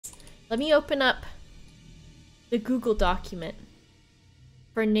Let me open up the Google document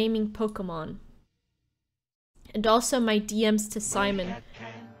for naming Pokemon. And also my DMs to Simon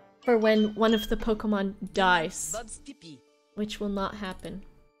for when one of the Pokemon dies. Which will not happen.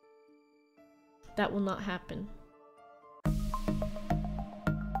 That will not happen.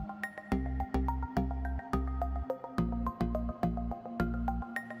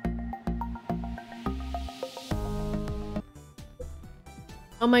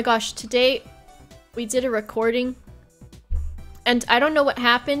 Oh my gosh, today we did a recording and I don't know what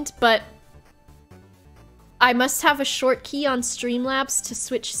happened, but I must have a short key on Streamlabs to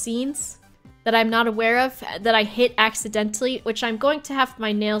switch scenes that I'm not aware of, that I hit accidentally, which I'm going to have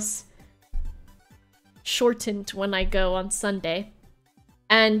my nails shortened when I go on Sunday.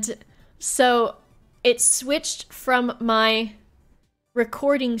 And so it switched from my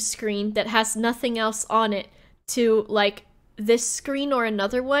recording screen that has nothing else on it to like this screen or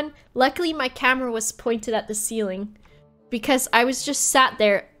another one. Luckily my camera was pointed at the ceiling because I was just sat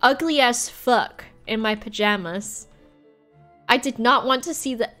there ugly as fuck in my pajamas. I did not want to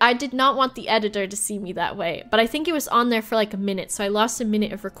see I did not want the editor to see me that way, but I think it was on there for like a minute, so I lost a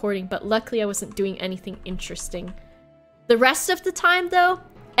minute of recording, but luckily I wasn't doing anything interesting. The rest of the time though,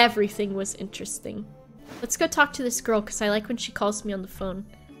 everything was interesting. Let's go talk to this girl because I like when she calls me on the phone.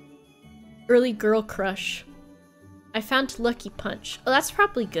 Early girl crush. I found Lucky Punch. Oh, that's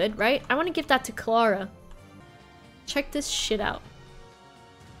probably good, right? I want to give that to Clara. Check this shit out.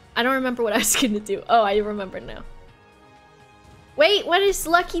 I don't remember what I was gonna do. Oh, I remember now. Wait, what is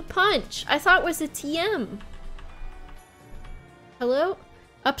Lucky Punch? I thought it was a TM. Hello?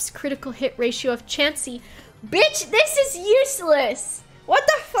 Ups critical hit ratio of Chansey. Bitch, this is useless! What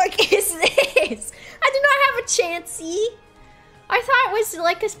the fuck is this? I do not have a Chansey. I thought it was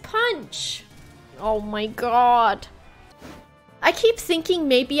like a punch. Oh my god. I keep thinking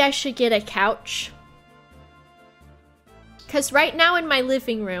maybe I should get a couch. Because right now in my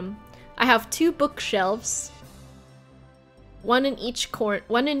living room, I have 2 bookshelves. One in each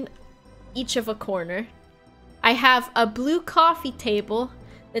of a corner. I have a blue coffee table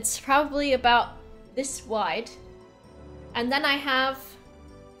that's probably about this wide. And then I have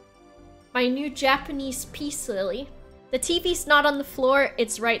my new Japanese peace lily. The TV's not on the floor,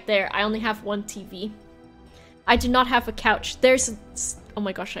 it's right there. I only have one TV. I do not have a couch. There's... Oh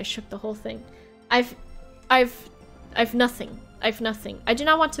my gosh, I shook the whole thing. I've nothing. I've nothing. I do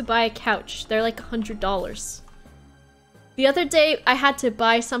not want to buy a couch. They're like $100. The other day, I had to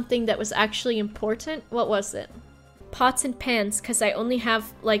buy something that was actually important. What was it? Pots and pans, because I only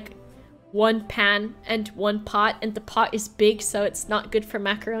have like 1 pan and 1 pot, and the pot is big, so it's not good for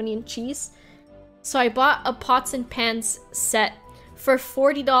macaroni and cheese. So I bought a pots and pans set for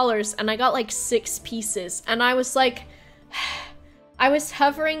 $40, and I got like 6 pieces, and I was like... I was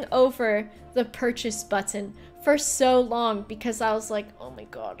hovering over the purchase button for so long because I was like, oh my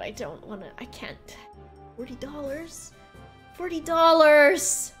god, I don't want to, I can't. $40?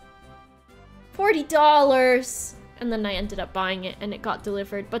 $40! $40! And then I ended up buying it and it got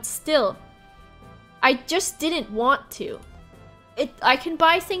delivered, but still, I just didn't want to. I can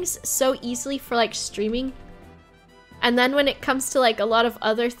buy things so easily for like streaming, and then when it comes to like a lot of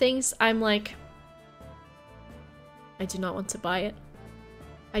other things, I'm like, I do not want to buy it.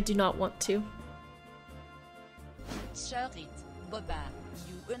 I do not want to. Charit, Boba,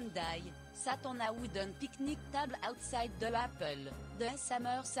 you Hyundai, Satan a wooden picnic table outside the apple. The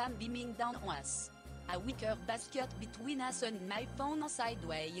summer sun beaming down on us. A wicker basket between us and my phone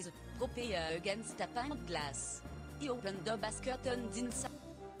sideways, propped against a pint glass. He opened the basket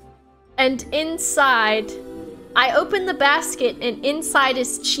and inside, I open the basket and inside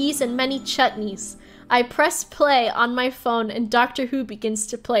is cheese and many chutneys. I press play on my phone and Doctor Who begins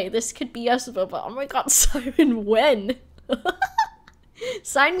to play. This could be us, but oh my god, Simon, when?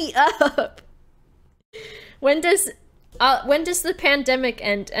 Sign me up. When does the pandemic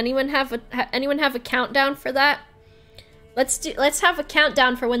end? Anyone have a countdown for that? Let's have a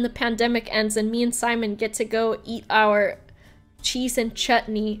countdown for when the pandemic ends and me and Simon get to go eat our cheese and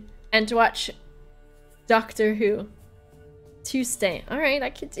chutney and watch Doctor Who. Tuesday. Alright, I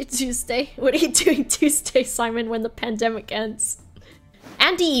could do Tuesday. What are you doing Tuesday, Simon, when the pandemic ends?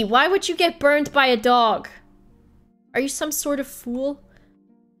 Andy, why would you get burned by a dog? Are you some sort of fool?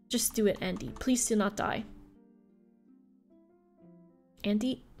 Just do it, Andy. Please do not die.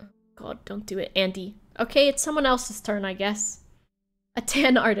 Andy? Oh, god, don't do it, Andy. Okay, it's someone else's turn, I guess. A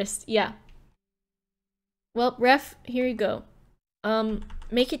tan artist, yeah. Well, ref, here you go.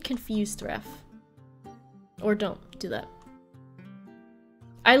 Make it confused, ref. Or don't do that.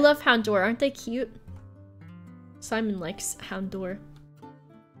 I love Houndour, aren't they cute? Simon likes Houndour.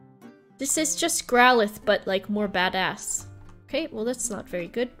 This is just Growlithe, but like more badass. Okay, well that's not very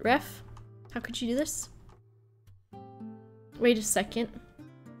good. Ref, how could you do this? Wait a second.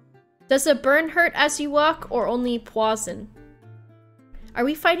 Does a burn hurt as you walk or only poison? Are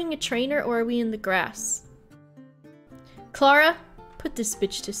we fighting a trainer or are we in the grass? Clara, put this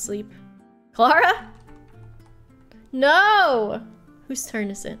bitch to sleep. Clara? No! Whose turn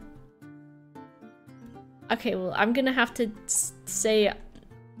is it? Okay, well, I'm gonna have to say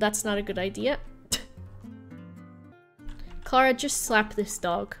that's not a good idea. Clara, just slap this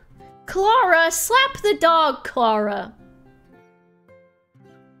dog. Clara, slap the dog, Clara!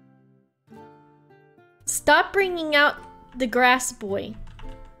 Stop bringing out the grass boy.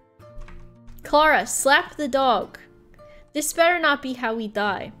 Clara, slap the dog. This better not be how we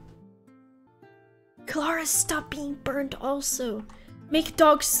die. Clara, stop being burned also. Make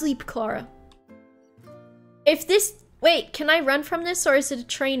dog sleep, Clara. If this... Wait, can I run from this or is it a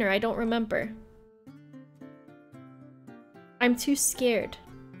trainer? I don't remember. I'm too scared.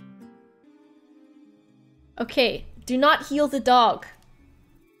 Okay, do not heal the dog.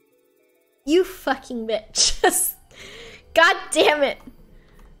 You fucking bitch. God damn it.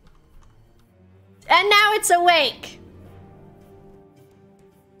 And now it's awake.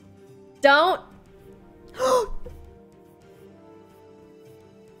 Don't. No.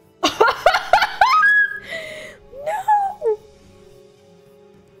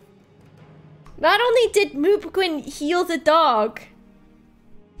 Not only did Moopquin heal the dog.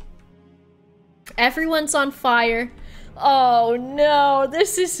 Everyone's on fire. Oh no,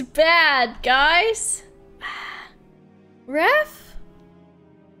 this is bad, guys. Ref?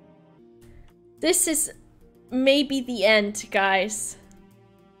 This is maybe the end, guys.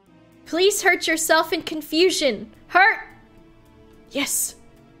 Please hurt yourself in confusion. Hurt! Yes.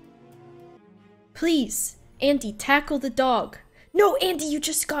 Please, Andy, tackle the dog. No, Andy, you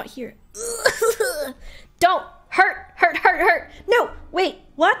just got here. Don't! Hurt! Hurt, hurt, hurt! No! Wait,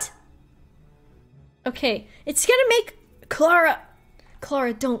 what? Okay, it's gonna make... Clara!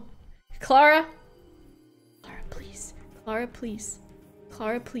 Clara, don't. Clara? Clara, please. Clara, please.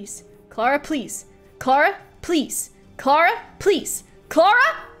 Clara, please. Clara, please. Clara, please. Clara, please.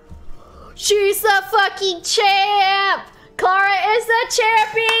 Clara? She's the fucking champ! Clara is the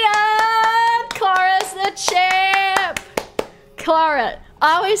champion! Clara's the champ! Clara,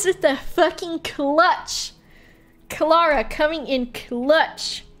 always with the fucking clutch. Clara coming in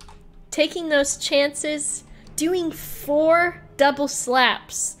clutch. Taking those chances. Doing 4 double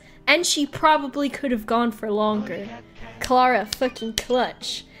slaps. And she probably could have gone for longer. Clara fucking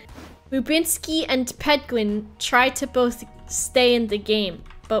clutch. Lubinski and Pedguin try to both stay in the game,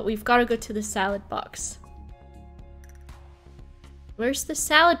 but we've got to go to the salad box. Where's the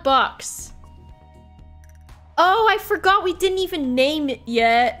salad box? Oh, I forgot we didn't even name it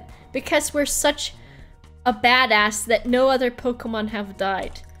yet because we're such a badass that no other Pokemon have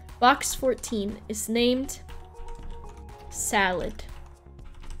died. Box 14 is named Salad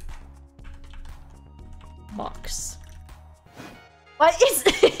Box. What is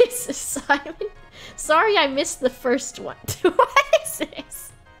this, Simon? Sorry, I missed the first one. What is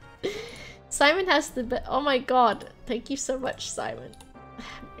this? Simon has the oh my god. Thank you so much, Simon.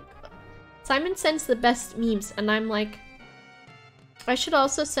 Simon sends the best memes, and I'm like, I should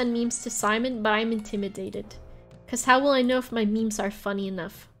also send memes to Simon, but I'm intimidated. Because how will I know if my memes are funny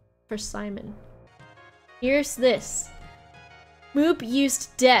enough for Simon? Here's this. Moob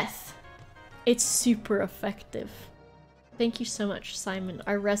used death. It's super effective. Thank you so much, Simon,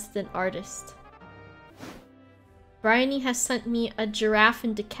 our resident artist. Bryony has sent me a giraffe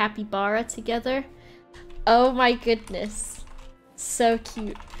and a capybara together. Oh my goodness. So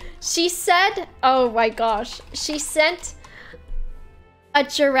cute. She said, oh my gosh, she sent a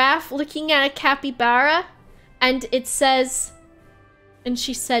giraffe looking at a capybara and it says, and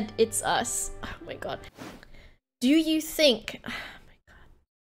she said, it's us. Oh my god. Do you think, oh my god.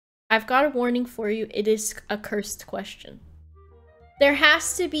 I've got a warning for you. It is a cursed question. There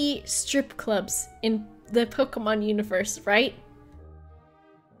has to be strip clubs in the Pokemon universe, right?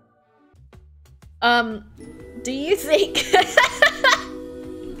 Do you think...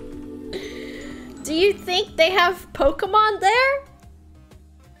 Do you think they have Pokemon there?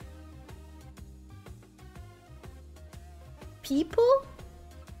 People?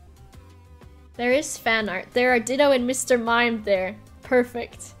 There is fan art. There are Ditto and Mr. Mime there.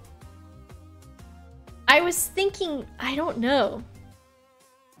 Perfect. I was thinking... I don't know.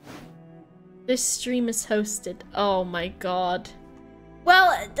 This stream is hosted. Oh my god.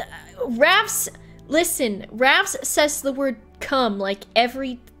 Well, Ravs... Listen, Ravs says the word come like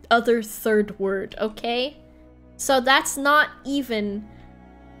every other third word, okay? So that's not even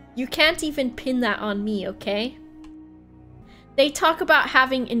You can't even pin that on me, okay? They talk about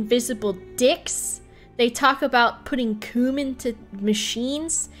having invisible dicks. They talk about putting coom into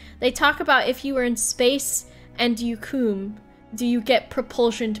machines. They talk about if you were in space and you coom, do you get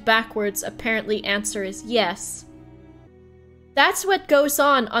propulsioned backwards? Apparently answer is yes. That's what goes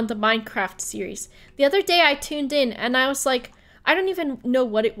on the Minecraft series. The other day I tuned in and I was like, I don't even know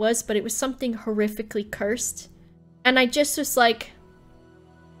what it was, but it was something horrifically cursed. And I just was like,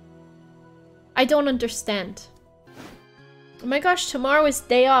 I don't understand. Oh my gosh, tomorrow is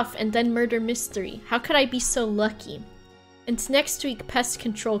day off and then murder mystery. How could I be so lucky? And next week pest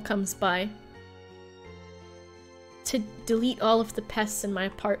control comes by to delete all of the pests in my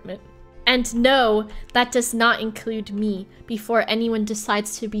apartment. And no, that does not include me before anyone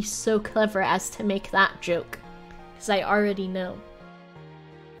decides to be so clever as to make that joke. Because I already know.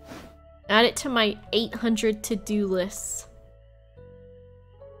 Add it to my 800 to-do lists.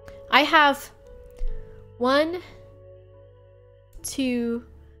 I have 1, 2,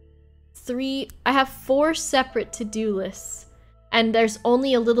 3, I have 4 separate to-do lists. And there's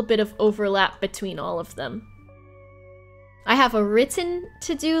only a little bit of overlap between all of them. I have a written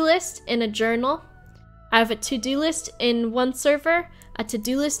to-do list in a journal. I have a to-do list in one server, a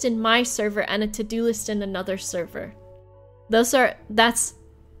to-do list in my server, and a to-do list in another server.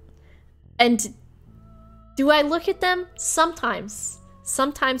 And do I look at them? Sometimes.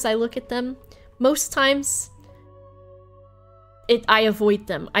 Sometimes I look at them. Most times, I avoid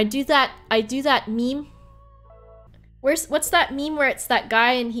them. I do that meme. What's that meme where it's that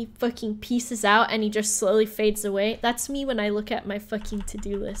guy and he fucking pieces out and he just slowly fades away? That's me when I look at my fucking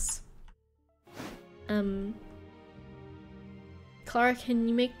to-do list. Clara, can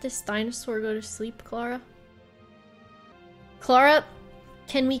you make this dinosaur go to sleep, Clara? Clara,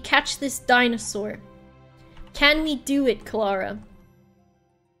 can we catch this dinosaur? Can we do it, Clara?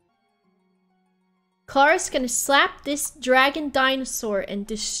 Clara's gonna slap this dragon dinosaur and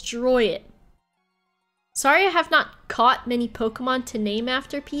destroy it. Sorry I have not caught many Pokemon to name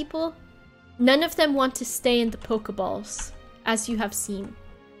after people. None of them want to stay in the Pokeballs, as you have seen.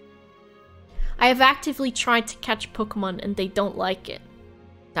 I have actively tried to catch Pokemon and they don't like it.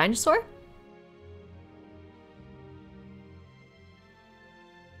 Dinosaur?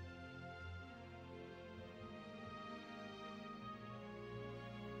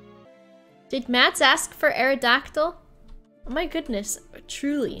 Did Mads ask for Aerodactyl? Oh my goodness,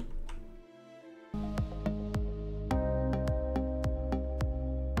 truly.